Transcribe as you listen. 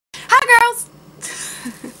Hi, girls.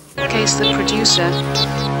 Case the producer.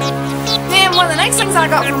 Then one of the next things I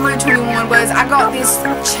got from Rue21 was I got this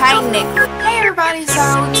chain necklace. Hey everybody, so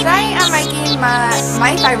today I'm making my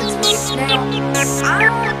favorite video. Now, I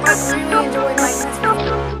really enjoyed making this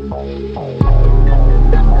video.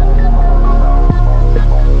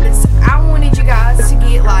 I wanted you guys to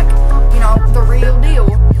get the real deal.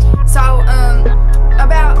 So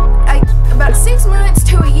about 6 months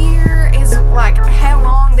to a year is like how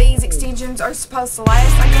long these extensions are supposed to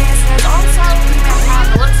last, I guess. There's also the amount of time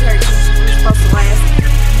the Luxy hair extensions are supposed to last.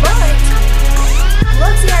 But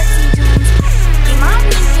Luxy hair extensions, in my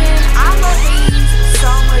opinion, I love these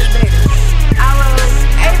so much better. I love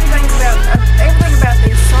everything about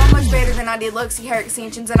these so much better than I did Luxy hair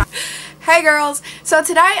extensions. And hey girls, so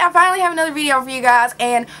today I finally have another video for you guys,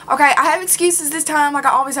 and okay, I have excuses this time. Like I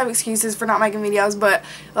always have excuses for not making videos, but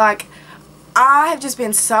like I have just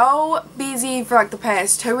been so busy for like the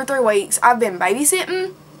past 2 or 3 weeks. I've been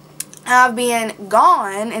babysitting, I've been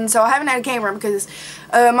gone, and so I haven't had a camera because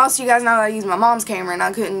most of you guys know that I use my mom's camera and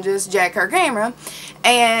I couldn't just jack her camera,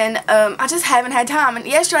 and I just haven't had time. And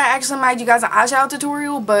yesterday I actually made you guys an eyeshadow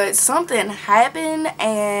tutorial, but something happened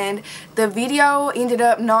and the video ended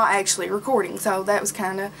up not actually recording, so that was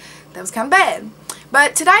kind of bad.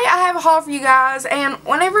 But today I have a haul for you guys, and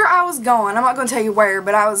whenever I was gone, I'm not going to tell you where,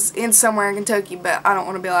 but I was in somewhere in Kentucky, but I don't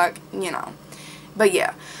want to be like, you know, but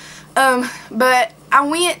yeah. But I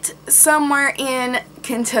went somewhere in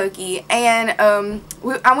Kentucky, and I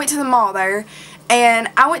went to the mall there, and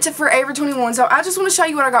I went to Forever 21, so I just want to show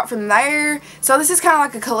you what I got from there. So this is kind of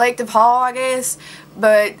like a collective haul, I guess,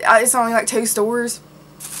 but it's only like 2 stores.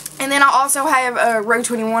 And then I also have a Rue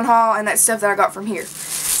 21 haul, and that's stuff that I got from here.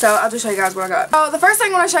 So I'll just show you guys what I got. So the first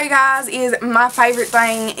thing I want to show you guys is my favorite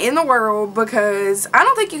thing in the world, because I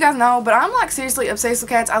don't think you guys know, but I'm like seriously obsessed with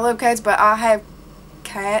cats. I love cats, but I have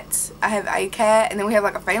cats. I have a cat, and then we have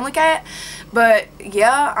like a family cat. But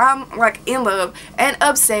yeah, I'm like in love and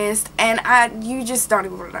obsessed, and you just don't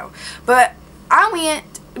even want to know. But I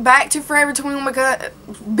went back to Forever 21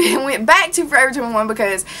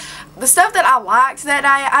 because the stuff that I liked that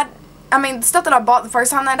day, I mean, the stuff that I bought the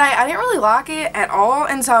first time that day, I didn't really like it at all,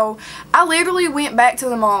 and so I literally went back to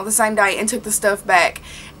the mall the same day and took the stuff back.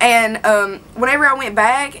 And whenever I went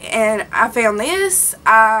back and I found this,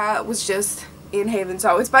 I was just in heaven.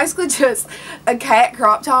 So it's basically just a cat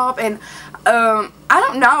crop top, and I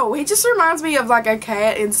don't know, it just reminds me of like a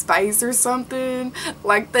cat in space or something,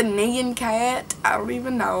 like the Neon cat. I don't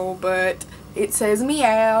even know, but it says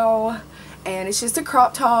meow. And it's just a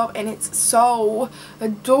crop top, and it's so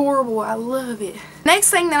adorable. I love it. Next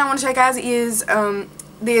thing that I want to show you guys is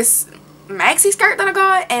this maxi skirt that I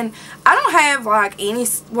got. And I don't have like any,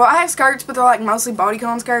 well, I have skirts, but they're like mostly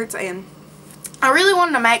bodycon skirts, and I really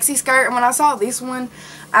wanted a maxi skirt, and when I saw this one,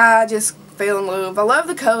 I just fell in love. I love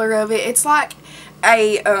the color of it. It's like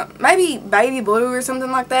a maybe baby blue or something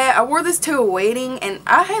like that. I wore this to a wedding, and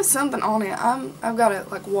I have something on it. I've got to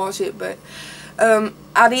like wash it, but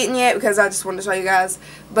I didn't yet because I just wanted to show you guys.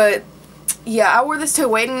 But yeah, I wore this to a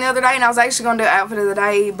wedding the other day, and I was actually going to do an outfit of the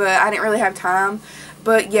day, but I didn't really have time.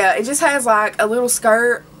 But yeah, it just has like a little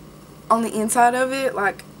skirt on the inside of it,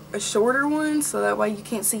 like a shorter one, so that way you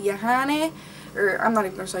can't see your hiney. Or I'm not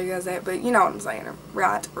even going to show you guys that, but you know what I'm saying.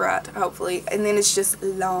 Right, hopefully. And then it's just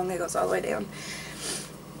long. It goes all the way down.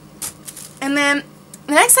 And then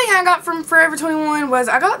the next thing I got from Forever 21 was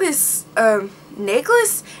I got this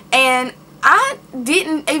necklace, and I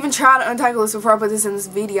didn't even try to untangle this before I put this in this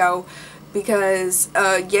video, because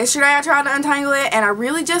yesterday I tried to untangle it and I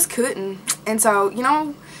really just couldn't. And so, you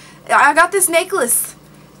know, I got this necklace.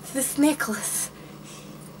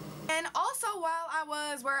 And also, while I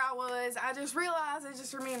was where I was, I just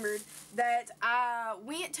remembered that I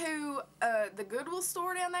went to the Goodwill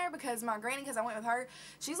store down there, because my granny, because I went with her,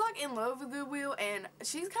 she's like in love with Goodwill, and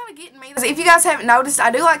she's kind of getting me. If you guys haven't noticed,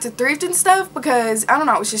 I do like to thrift and stuff, because I don't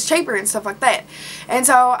know, it's just cheaper and stuff like that. And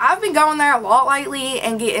so I've been going there a lot lately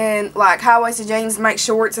and getting like high-waisted jeans to make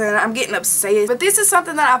shorts, and I'm getting obsessed. But this is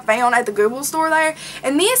something that I found at the Goodwill store there,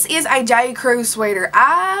 and this is a J. Crew sweater.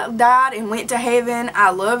 I died and went to heaven.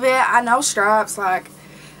 I love it. I know stripes like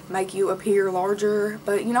make you appear larger,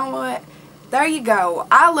 but you know what? There you go.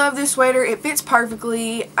 I love this sweater. It fits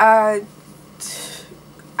perfectly. I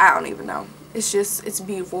don't even know. It's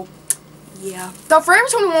beautiful. yeah. So Forever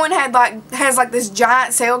 21 has like this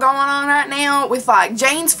giant sale going on right now with like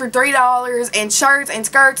jeans for $3 and shirts and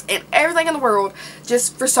skirts and everything in the world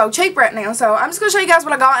just for so cheap right now. So I'm just going to show you guys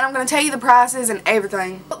what I got, and I'm going to tell you the prices and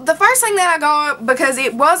everything. The first thing that I got, because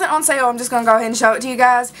it wasn't on sale, I'm just going to go ahead and show it to you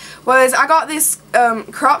guys, was I got this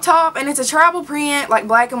crop top, and it's a travel print, like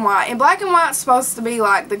black and white. And black and white's supposed to be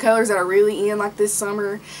like the colors that are really in like this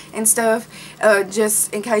summer and stuff,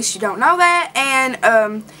 just in case you don't know that.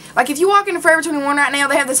 And like if you walk into Forever 21 right now,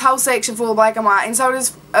 they have this whole section full of black and white, and so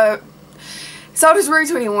does Rue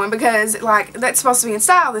 21, because like that's supposed to be in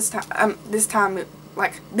style this time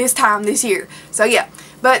this year. So yeah,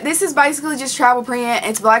 but this is basically just travel print.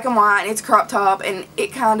 It's black and white, and it's crop top, and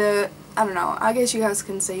it kind of, I don't know, I guess you guys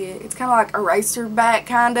can see it. It's kind of like a racer back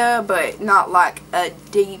kind of, but not like a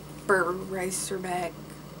deeper racer back.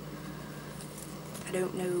 I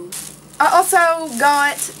don't know. I also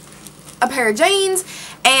got a pair of jeans,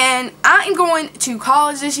 and I am going to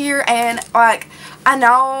college this year, and like I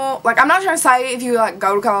know, like I'm not trying to say if you like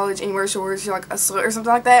go to college and you wear shorts you're like a slut or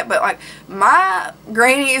something like that, but like my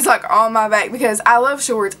granny is like on my back because I love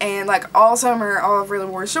shorts, and like all summer all I've really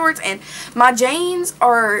worn shorts, and my jeans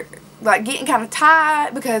are like getting kind of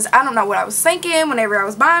tight because I don't know what I was thinking whenever I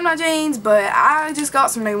was buying my jeans, but I just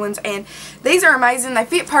got some new ones, and these are amazing. They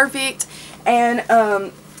fit perfect,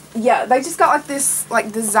 and yeah, they just got like this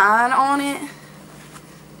like design on it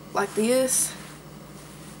like this,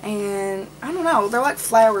 and I don't know, they're like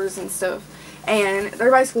flowers and stuff, and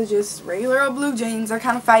they're basically just regular old blue jeans. They're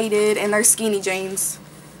kind of faded, and they're skinny jeans.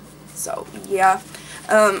 So yeah,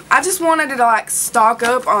 I just wanted to like stock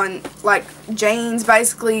up on like jeans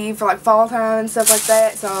basically for like fall time and stuff like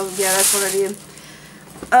that. So yeah, that's what I did.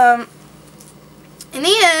 And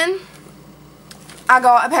then I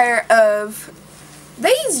got a pair of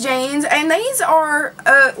these jeans, and these are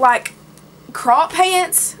like crop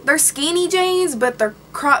pants. They're skinny jeans, but they're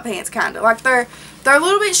crop pants kind of. Like they're a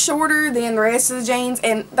little bit shorter than the rest of the jeans,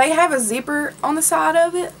 and they have a zipper on the side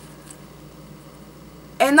of it,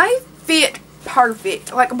 and they fit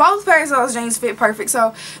perfect. Like both pairs of those jeans fit perfect.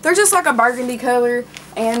 So they're just like a burgundy color,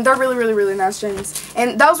 and they're really, really, really nice jeans.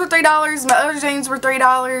 And those were $3. My other jeans were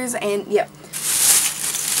 $3, and yeah.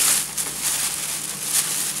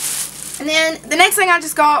 And then the next thing I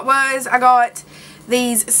just got was I got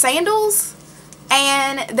these sandals,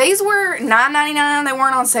 and these were $9.99. They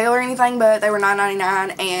weren't on sale or anything, but they were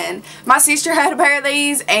 $9.99, and my sister had a pair of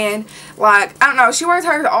these, and like I don't know, she wears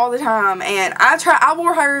hers all the time, and I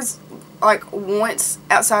wore hers like once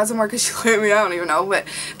outside somewhere because she let me, I don't even know, but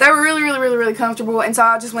they were really, really, really, really comfortable, and so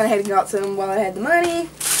I just went ahead and got some while I had the money.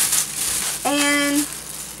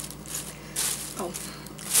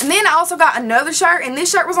 And then I also got another shirt, and this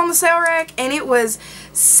shirt was on the sale rack, and it was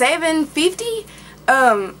 $7.50.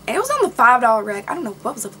 And it was on the $5 rack. I don't know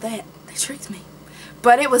what was up with that. They tricked me.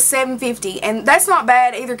 But it was $7.50, and that's not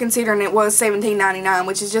bad either considering it was $17.99,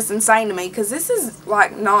 which is just insane to me because this is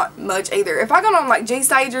like not much either. If I got on like G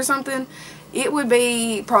Stage or something, it would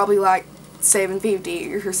be probably like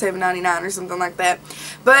 $7.50 or $7.99 or something like that.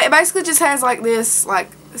 But it basically just has like this like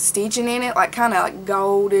stitching in it, like kind of like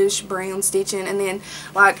goldish brown stitching, and then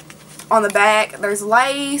like on the back there's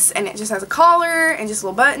lace, and it just has a collar and just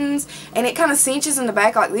little buttons, and it kind of cinches in the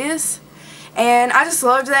back like this, and I just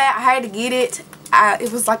loved that. I had to get it.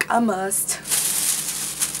 It was like a must.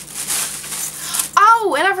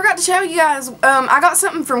 Oh, and I forgot to show you guys, I got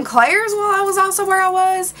something from Claire's while I was also where I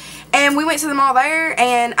was, and we went to the mall there,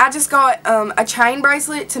 and I just got a chain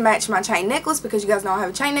bracelet to match my chain necklace because you guys know I have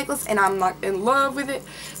a chain necklace, and I'm like in love with it.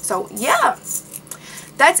 So yeah,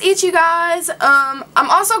 that's it, you guys. I'm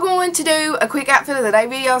also going to do a quick outfit of the day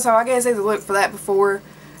video, so I guess either look for that before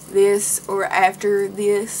this or after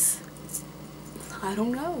this. I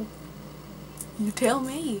don't know. You tell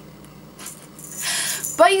me.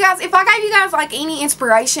 But you guys, if I gave you guys like any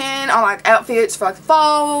inspiration on like outfits for like the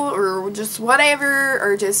fall or just whatever,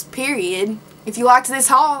 or just period, if you liked this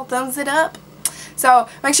haul, thumbs it up. So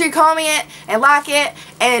make sure you comment and like it,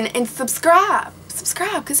 and subscribe.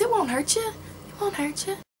 Subscribe, because it won't hurt you. It won't hurt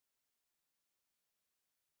you.